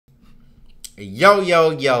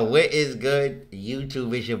Yo, what is good?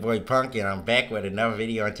 YouTube, it's your boy Punk, and I'm back with another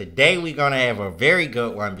video. And today we're gonna have a very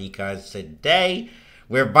good one because today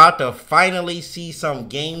we're about to finally see some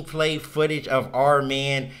gameplay footage of our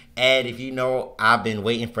man Ed. If you know, I've been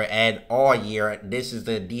waiting for Ed all year. This is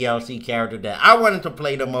the DLC character that I wanted to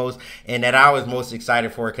play the most and that I was most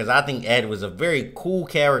excited for because I think Ed was a very cool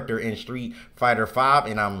character in Street Fighter V,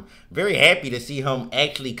 and I'm very happy to see him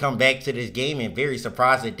actually come back to this game and very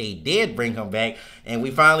surprised that they did bring him back. And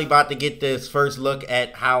we finally about to get this first look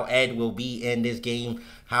at how Ed will be in this game,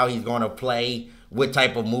 how he's going to play, what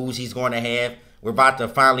type of moves he's going to have. We're about to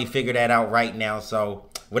finally figure that out right now. So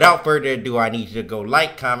without further ado, I need you to go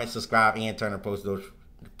like, comment, subscribe, and turn the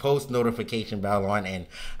post notification bell on, and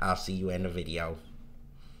I'll see you in the video.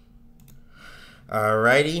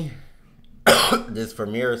 Alrighty. This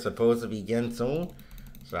premiere is supposed to begin soon,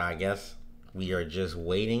 so I guess we are just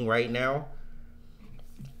waiting right now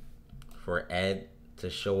for Ed to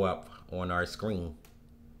show up on our screen.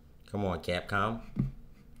 Come on, Capcom.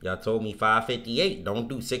 Y'all told me 5:58. Don't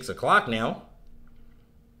do 6 o'clock now.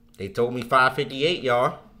 They told me 5:58,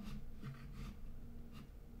 y'all.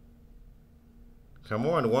 Come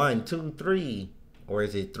on, 1, 2, 3. Or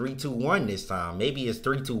is it 3, 2, 1 this time? Maybe it's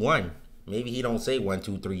 3, 2, 1. Maybe he don't say 1,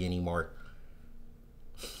 2, 3 anymore.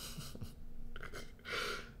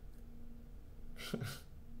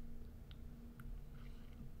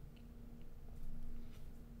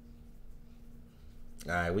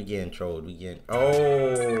 Alright, we getting trolled. Oh,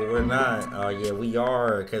 we're not. Oh, yeah, we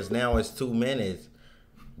are. Because now it's 2 minutes.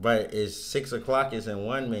 But it's 6 o'clock is in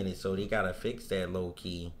 1 minute, so they gotta fix that low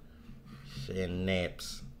key. And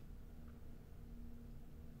naps.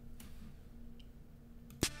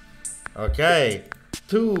 Okay.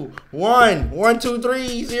 2, 1, 1, 2,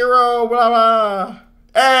 3, 0, blah blah.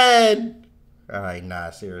 And alright, nah,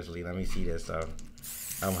 seriously, let me see this though.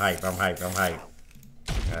 I'm hype.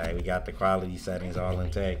 Alright, we got the quality settings all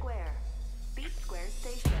intact.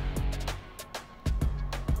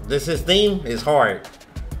 His theme is hard.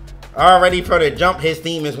 Already for the jump, his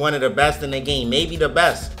theme is one of the best in the game. Maybe the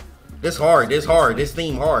best. This hard. This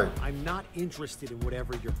theme hard. I'm not interested in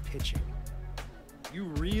whatever you're pitching. You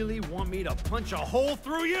really want me to punch a hole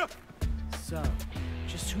through you? So,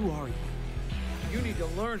 just who are you? You need to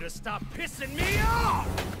learn to stop pissing me off!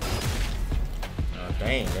 Oh,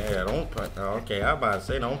 dang, yeah, don't punch. Oh, okay, I about to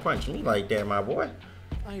say, don't punch me like that, my boy.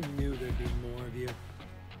 I knew there'd be more of you.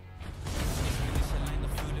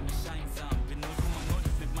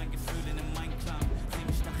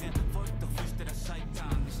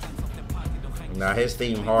 Nah, his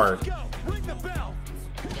theme hard.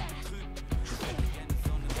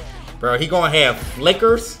 Bro, he gonna have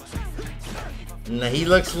flickers? Nah, he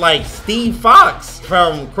looks like Steve Fox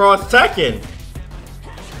from Cross Tekken.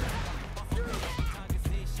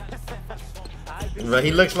 Bro,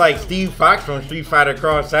 he looks like Steve Fox from Street Fighter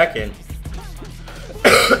Cross Tekken.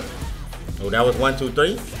 Oh, that was 1, 2,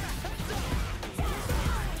 3.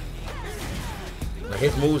 Bro,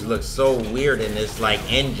 his moves look so weird in this like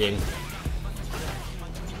engine.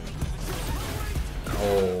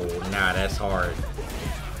 Oh, nah, that's hard.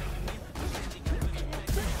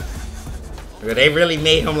 They really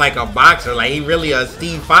made him like a boxer. Like, he really a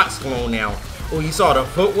Steve Fox clone now. Oh, you saw the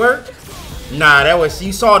footwork? Nah,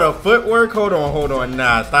 you saw the footwork? Hold on.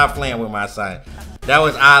 Nah, stop playing with my son. That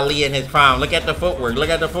was Ali in his prime. Look at the footwork.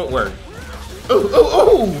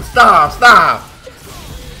 Ooh, stop.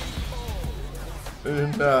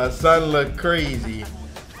 Nah, son look crazy.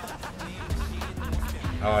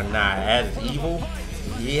 Oh, nah, that's evil.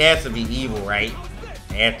 He has to be evil, right?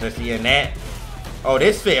 After seeing that. Oh,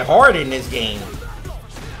 this fit hard in this game.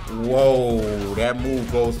 Whoa, that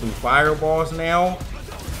move goes through fireballs now.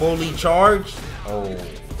 Fully charged. Oh.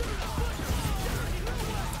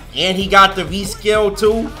 And he got the V-skill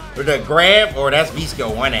too. Or the grab. Or that's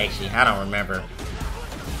V-skill 1 actually. I don't remember.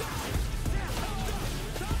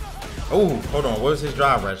 Oh, hold on. What was his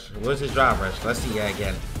drive rush? Let's see that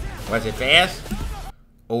again. Was it fast?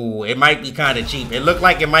 Oh, it might be kind of cheap. It looked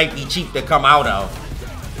like it might be cheap to come out of.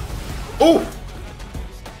 Ooh.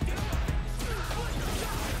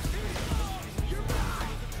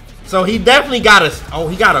 So he definitely got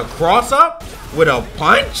he got a cross up with a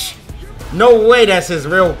punch? No way that's his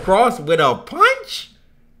real cross with a punch?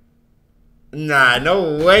 Nah,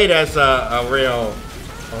 no way that's a real.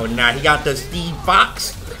 Oh, nah, he got the Steve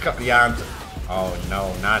Fox. Yeah, oh,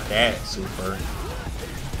 no, not that super.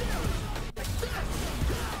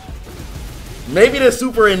 Maybe the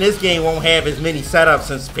super in this game won't have as many setups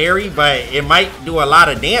as parry, but it might do a lot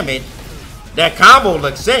of damage. That combo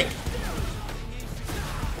looks sick.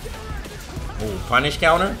 Ooh, punish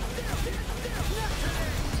counter.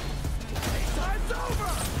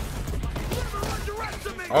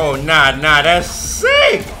 Oh, nah, that's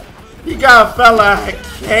sick. He got a fella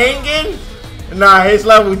hanging. Nah, his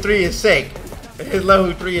level 3 is sick. His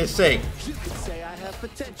level 3 is sick.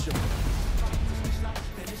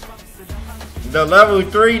 The level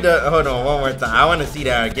 3, hold on one more time. I want to see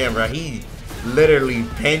that again, bro. He literally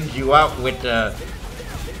pins you up with the.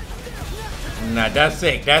 Nah, that's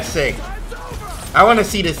sick. That's sick. I want to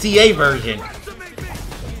see the CA version.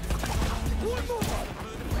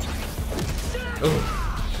 Ooh.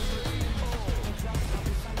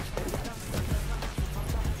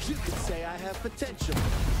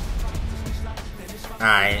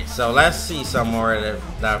 Alright, so let's see some more of the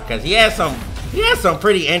stuff, because he has some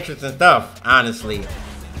pretty interesting stuff, honestly.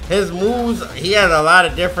 His moves, he has a lot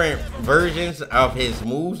of different versions of his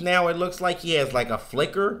moves now. It looks like he has like a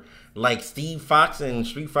flicker, like Steve Fox in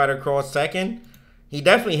Street Fighter Cross Tekken. He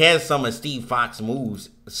definitely has some of Steve Fox moves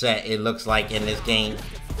set, it looks like, in this game.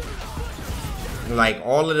 Like,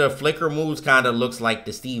 all of the flicker moves kind of looks like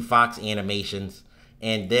the Steve Fox animations.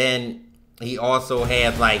 And then he also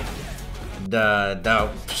has like the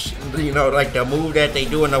you know, like the move that they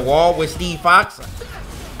do in the wall with Steve Fox.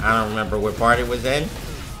 I don't remember what part it was in.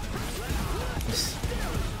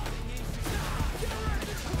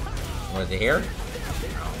 Was it here?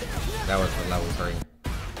 No, that was for level 3.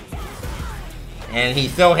 And he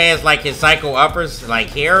still has like his Psycho Uppers like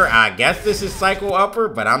here. I guess this is Psycho Upper,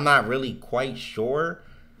 but I'm not really quite sure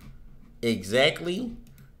exactly.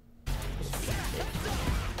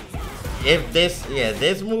 If this, yeah,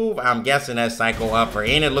 this move, I'm guessing that's Psycho Upper.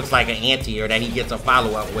 And it looks like an anti-air that he gets a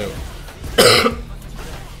follow-up with.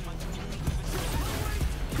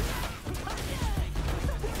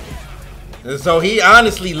 So he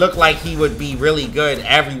honestly looked like he would be really good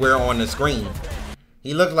everywhere on the screen.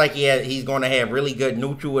 He looked like he's going to have really good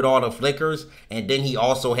neutral with all the flickers. And then he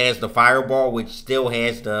also has the fireball, which still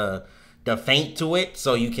has the feint to it.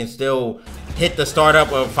 So you can still hit the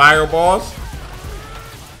startup of fireballs.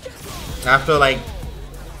 I feel like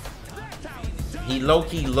he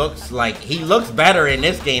low-key looks like, he looks better in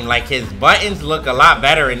this game. Like, his buttons look a lot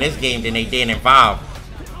better in this game than they did in 5.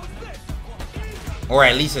 Or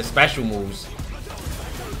at least his special moves.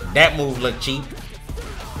 That move looked cheap.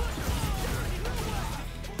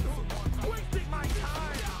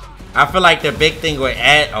 I feel like the big thing with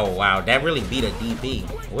oh wow, that really beat a DP.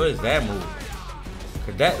 What is that move?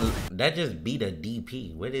 Cause that just beat a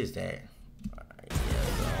DP. What is that?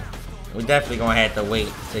 We're definitely gonna have to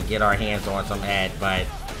wait to get our hands on some ad, but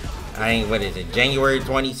I ain't, what is it, January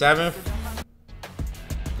 27th?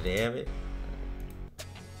 Do they have it?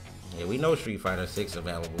 Yeah, we know Street Fighter 6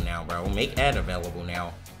 available now, bro. We'll make ad available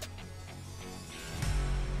now.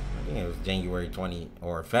 I think it was January 20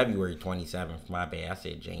 or February 27th. My bad, I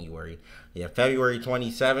said January. Yeah, February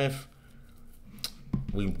 27th.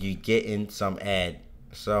 We be getting some ad.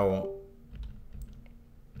 So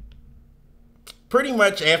pretty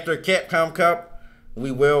much after Capcom Cup,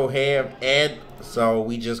 we will have ad. So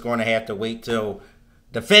we just gonna have to wait till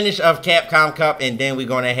the finish of Capcom Cup, and then we're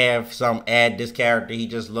gonna have some ad. This character, he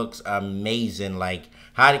just looks amazing. Like,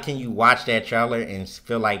 how can you watch that trailer and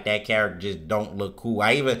feel like that character just don't look cool?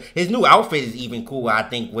 His new outfit is even cool. I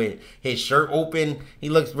think with his shirt open, he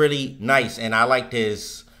looks really nice. And I liked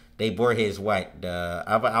his, they brought his, the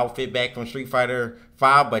other outfit back from Street Fighter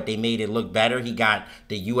 5, but they made it look better. He got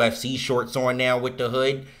the UFC shorts on now with the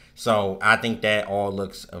hood. So I think that all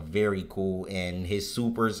looks very cool, and his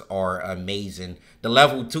supers are amazing. The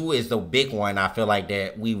level 2 is the big one. I feel like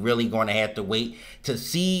that we really going to have to wait to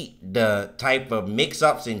see the type of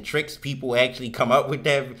mix-ups and tricks people actually come up with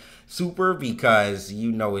that super, because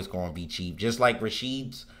you know it's going to be cheap. Just like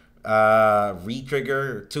Rashid's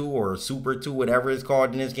Retrigger 2 or Super 2, whatever it's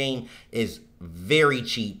called in this game, is very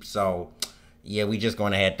cheap. So yeah, we just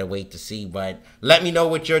gonna have to wait to see. But let me know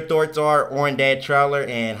what your thoughts are on that trailer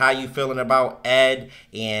and how you feeling about ad.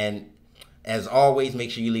 And as always,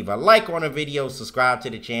 make sure you leave a like on the video, subscribe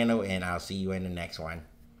to the channel, and I'll see you in the next one.